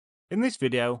In this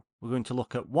video, we're going to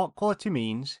look at what quality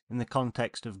means in the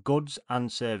context of goods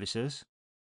and services,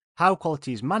 how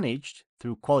quality is managed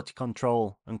through quality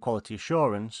control and quality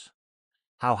assurance,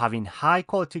 how having high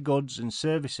quality goods and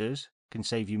services can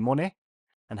save you money,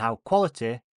 and how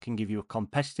quality can give you a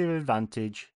competitive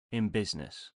advantage in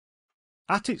business.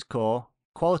 At its core,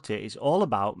 quality is all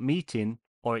about meeting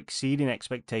or exceeding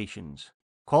expectations.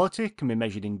 Quality can be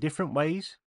measured in different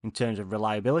ways in terms of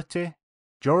reliability,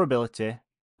 durability,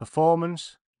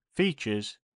 performance,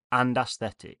 features, and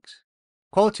aesthetics.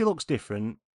 Quality looks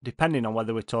different depending on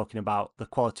whether we're talking about the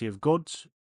quality of goods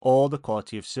or the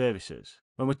quality of services.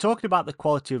 When we're talking about the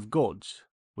quality of goods,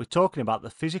 we're talking about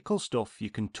the physical stuff you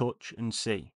can touch and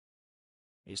see.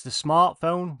 It's the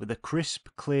smartphone with a crisp,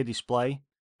 clear display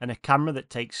and a camera that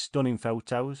takes stunning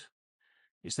photos.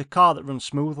 It's the car that runs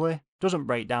smoothly, doesn't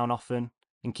break down often,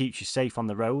 and keeps you safe on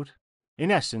the road.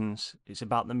 In essence, it's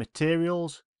about the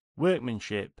materials,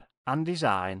 workmanship, and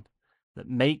design that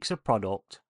makes a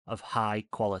product of high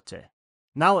quality.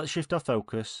 Now let's shift our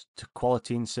focus to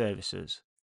quality in services.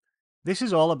 This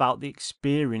is all about the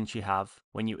experience you have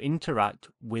when you interact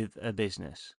with a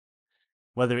business.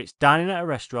 Whether it's dining at a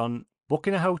restaurant,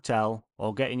 booking a hotel,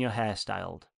 or getting your hair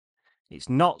styled. It's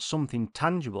not something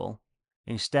tangible.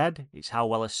 Instead, it's how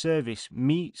well a service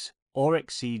meets or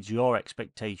exceeds your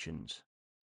expectations.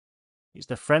 It's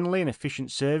the friendly and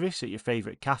efficient service at your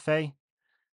favourite cafe,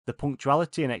 the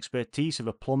punctuality and expertise of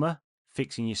a plumber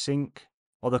fixing your sink,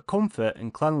 or the comfort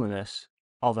and cleanliness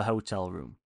of a hotel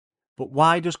room. But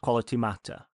why does quality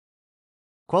matter?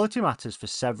 Quality matters for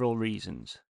several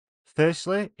reasons.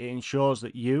 Firstly, it ensures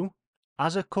that you,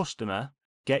 as a customer,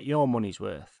 get your money's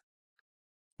worth.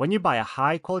 When you buy a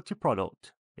high quality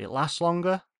product, it lasts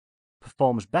longer,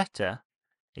 performs better,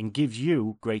 and gives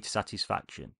you greater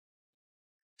satisfaction.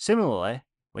 Similarly,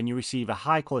 when you receive a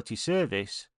high quality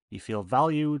service, you feel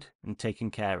valued and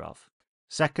taken care of.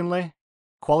 Secondly,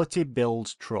 quality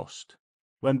builds trust.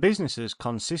 When businesses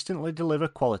consistently deliver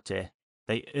quality,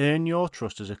 they earn your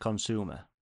trust as a consumer.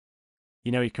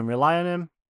 You know you can rely on them,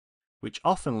 which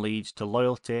often leads to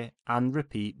loyalty and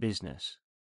repeat business.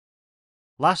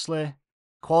 Lastly,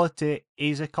 quality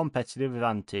is a competitive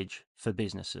advantage for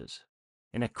businesses.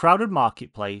 In a crowded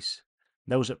marketplace,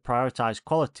 those that prioritise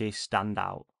quality stand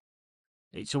out.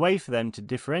 It's a way for them to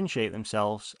differentiate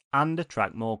themselves and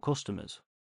attract more customers.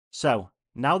 So,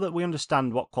 now that we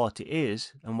understand what quality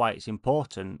is and why it's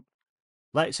important,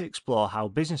 let's explore how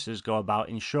businesses go about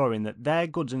ensuring that their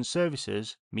goods and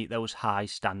services meet those high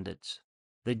standards.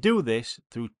 They do this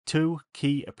through two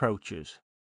key approaches: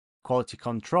 quality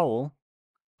control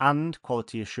and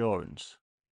quality assurance.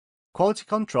 Quality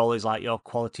control is like your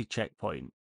quality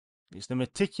checkpoint. It's the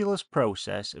meticulous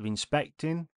process of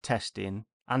inspecting, testing,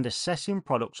 and assessing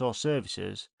products or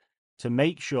services to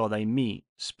make sure they meet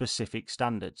specific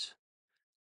standards.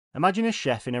 Imagine a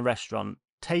chef in a restaurant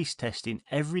taste testing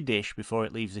every dish before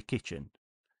it leaves the kitchen.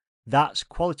 That's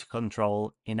quality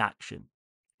control in action.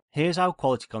 Here's how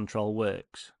quality control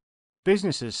works.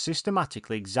 Businesses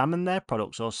systematically examine their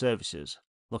products or services,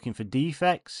 looking for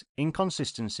defects,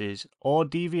 inconsistencies, or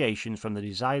deviations from the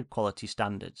desired quality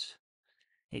standards.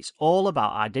 It's all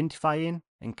about identifying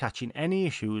and catching any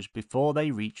issues before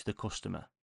they reach the customer.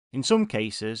 In some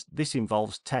cases, this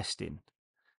involves testing.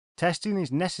 Testing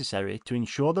is necessary to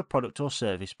ensure the product or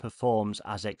service performs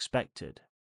as expected.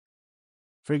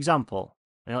 For example,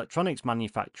 an electronics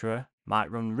manufacturer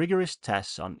might run rigorous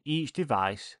tests on each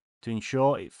device to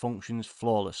ensure it functions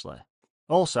flawlessly.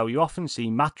 Also, you often see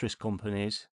mattress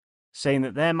companies saying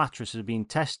that their mattresses are being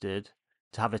tested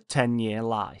to have a 10-year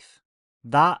life.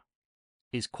 That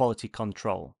is quality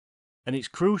control, and it's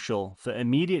crucial for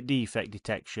immediate defect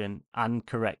detection and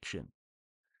correction.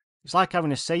 It's like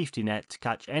having a safety net to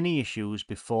catch any issues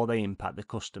before they impact the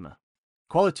customer.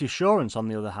 Quality assurance, on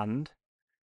the other hand,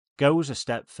 goes a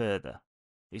step further.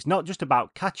 It's not just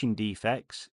about catching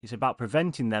defects, it's about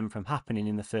preventing them from happening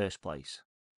in the first place.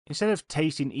 Instead of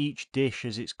tasting each dish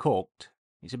as it's cooked,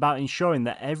 it's about ensuring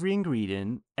that every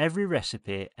ingredient, every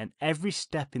recipe, and every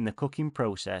step in the cooking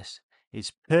process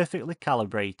is perfectly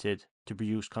calibrated to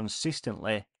produce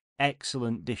consistently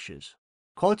excellent dishes.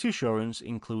 Quality assurance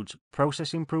includes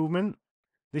process improvement.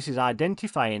 This is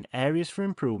identifying areas for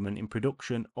improvement in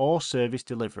production or service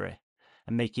delivery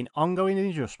and making ongoing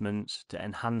adjustments to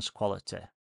enhance quality.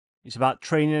 It's about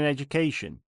training and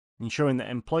education, ensuring that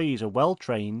employees are well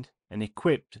trained and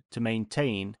equipped to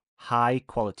maintain high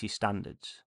quality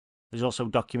standards. There's also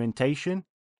documentation,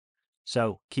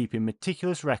 so keeping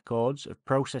meticulous records of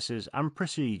processes and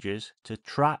procedures to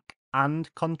track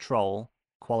and control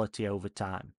quality over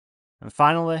time. And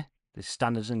finally, there's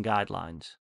standards and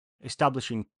guidelines.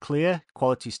 establishing clear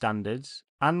quality standards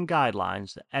and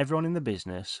guidelines that everyone in the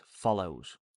business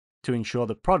follows to ensure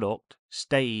the product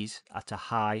stays at a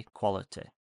high quality.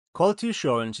 Quality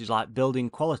assurance is like building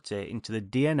quality into the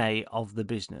DNA of the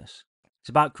business. It's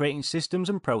about creating systems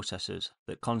and processes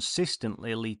that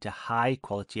consistently lead to high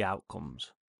quality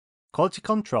outcomes. Quality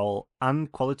control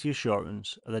and quality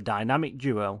assurance are the dynamic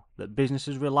duo that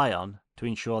businesses rely on to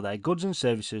ensure their goods and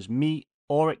services meet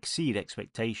or exceed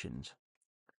expectations.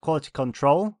 Quality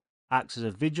control acts as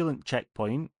a vigilant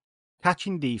checkpoint,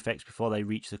 catching defects before they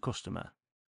reach the customer.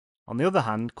 On the other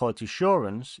hand, quality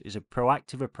assurance is a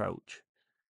proactive approach,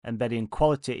 embedding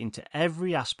quality into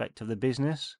every aspect of the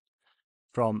business,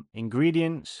 from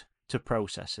ingredients to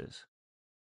processes.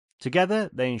 Together,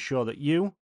 they ensure that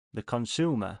you, the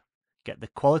consumer, get the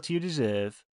quality you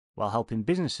deserve while helping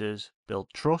businesses build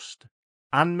trust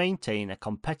and maintain a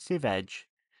competitive edge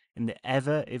in the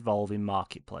ever-evolving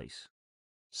marketplace.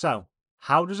 So,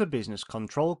 how does a business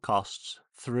control costs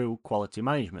through quality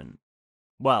management?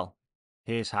 Well,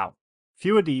 here's how.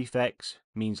 Fewer defects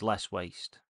means less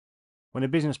waste. When a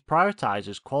business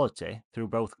prioritizes quality through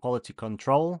both quality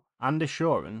control and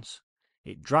assurance,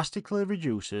 it drastically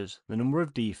reduces the number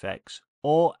of defects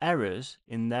or errors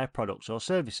in their products or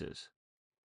services.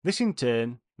 This in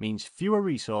turn means fewer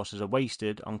resources are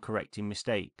wasted on correcting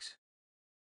mistakes.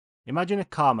 Imagine a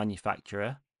car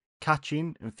manufacturer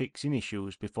catching and fixing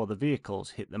issues before the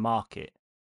vehicles hit the market.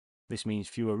 This means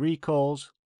fewer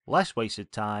recalls, less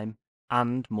wasted time,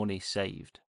 and money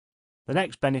saved. The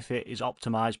next benefit is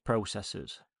optimized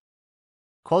processes.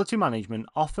 Quality management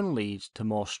often leads to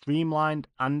more streamlined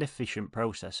and efficient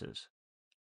processes.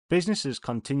 Businesses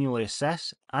continually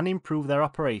assess and improve their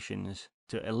operations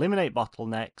to eliminate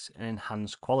bottlenecks and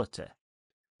enhance quality.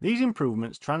 These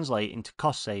improvements translate into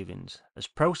cost savings as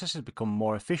processes become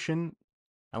more efficient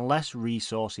and less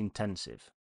resource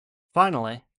intensive.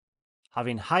 Finally,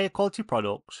 having higher quality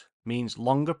products means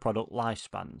longer product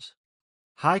lifespans.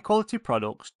 High quality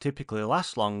products typically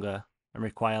last longer and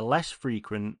require less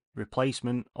frequent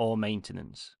replacement or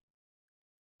maintenance.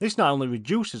 This not only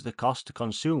reduces the cost to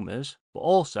consumers, but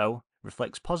also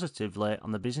reflects positively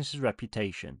on the business's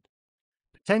reputation,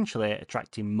 potentially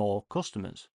attracting more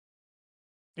customers.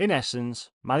 In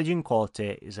essence, managing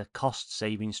quality is a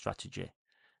cost-saving strategy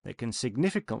that can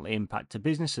significantly impact a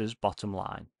business's bottom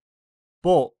line.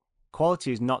 But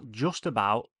quality is not just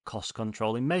about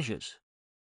cost-controlling measures.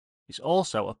 It's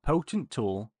also a potent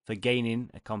tool for gaining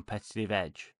a competitive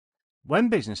edge. When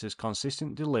businesses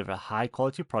consistently deliver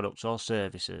high-quality products or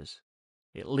services,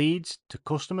 it leads to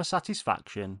customer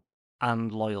satisfaction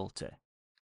and loyalty.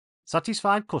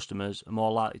 Satisfied customers are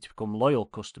more likely to become loyal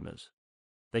customers.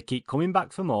 They keep coming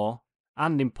back for more,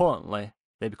 and importantly,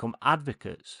 they become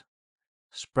advocates,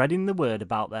 spreading the word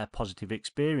about their positive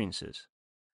experiences.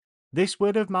 This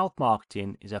word-of-mouth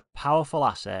marketing is a powerful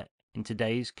asset in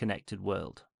today's connected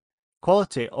world.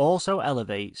 Quality also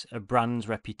elevates a brand's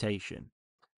reputation.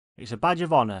 It's a badge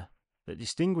of honor that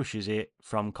distinguishes it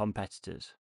from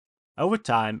competitors. Over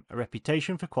time, a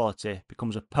reputation for quality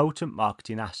becomes a potent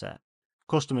marketing asset.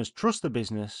 Customers trust the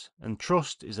business, and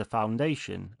trust is the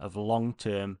foundation of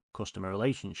long-term customer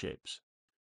relationships.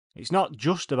 It's not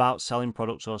just about selling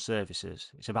products or services,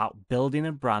 it's about building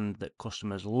a brand that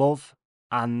customers love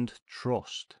and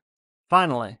trust.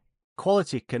 Finally,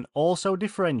 quality can also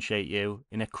differentiate you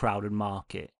in a crowded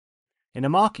market. In a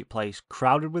marketplace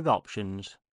crowded with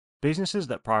options, businesses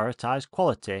that prioritize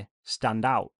quality stand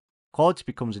out. Quality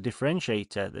becomes a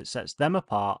differentiator that sets them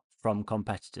apart from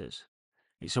competitors.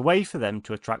 It's a way for them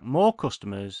to attract more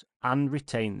customers and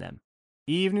retain them,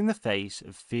 even in the face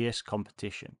of fierce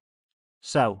competition.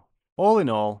 So, all in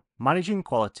all, managing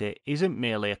quality isn't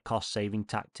merely a cost-saving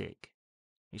tactic.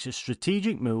 It's a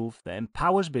strategic move that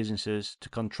empowers businesses to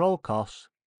control costs,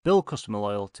 build customer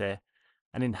loyalty,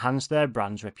 and enhance their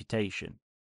brand's reputation.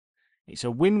 It's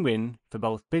a win-win for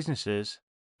both businesses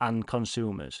and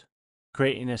consumers,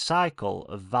 creating a cycle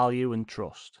of value and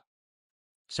trust.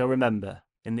 So remember,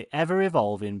 in the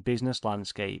ever-evolving business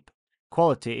landscape,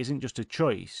 quality isn't just a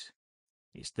choice,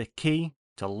 it's the key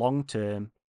to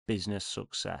long-term business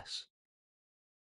success.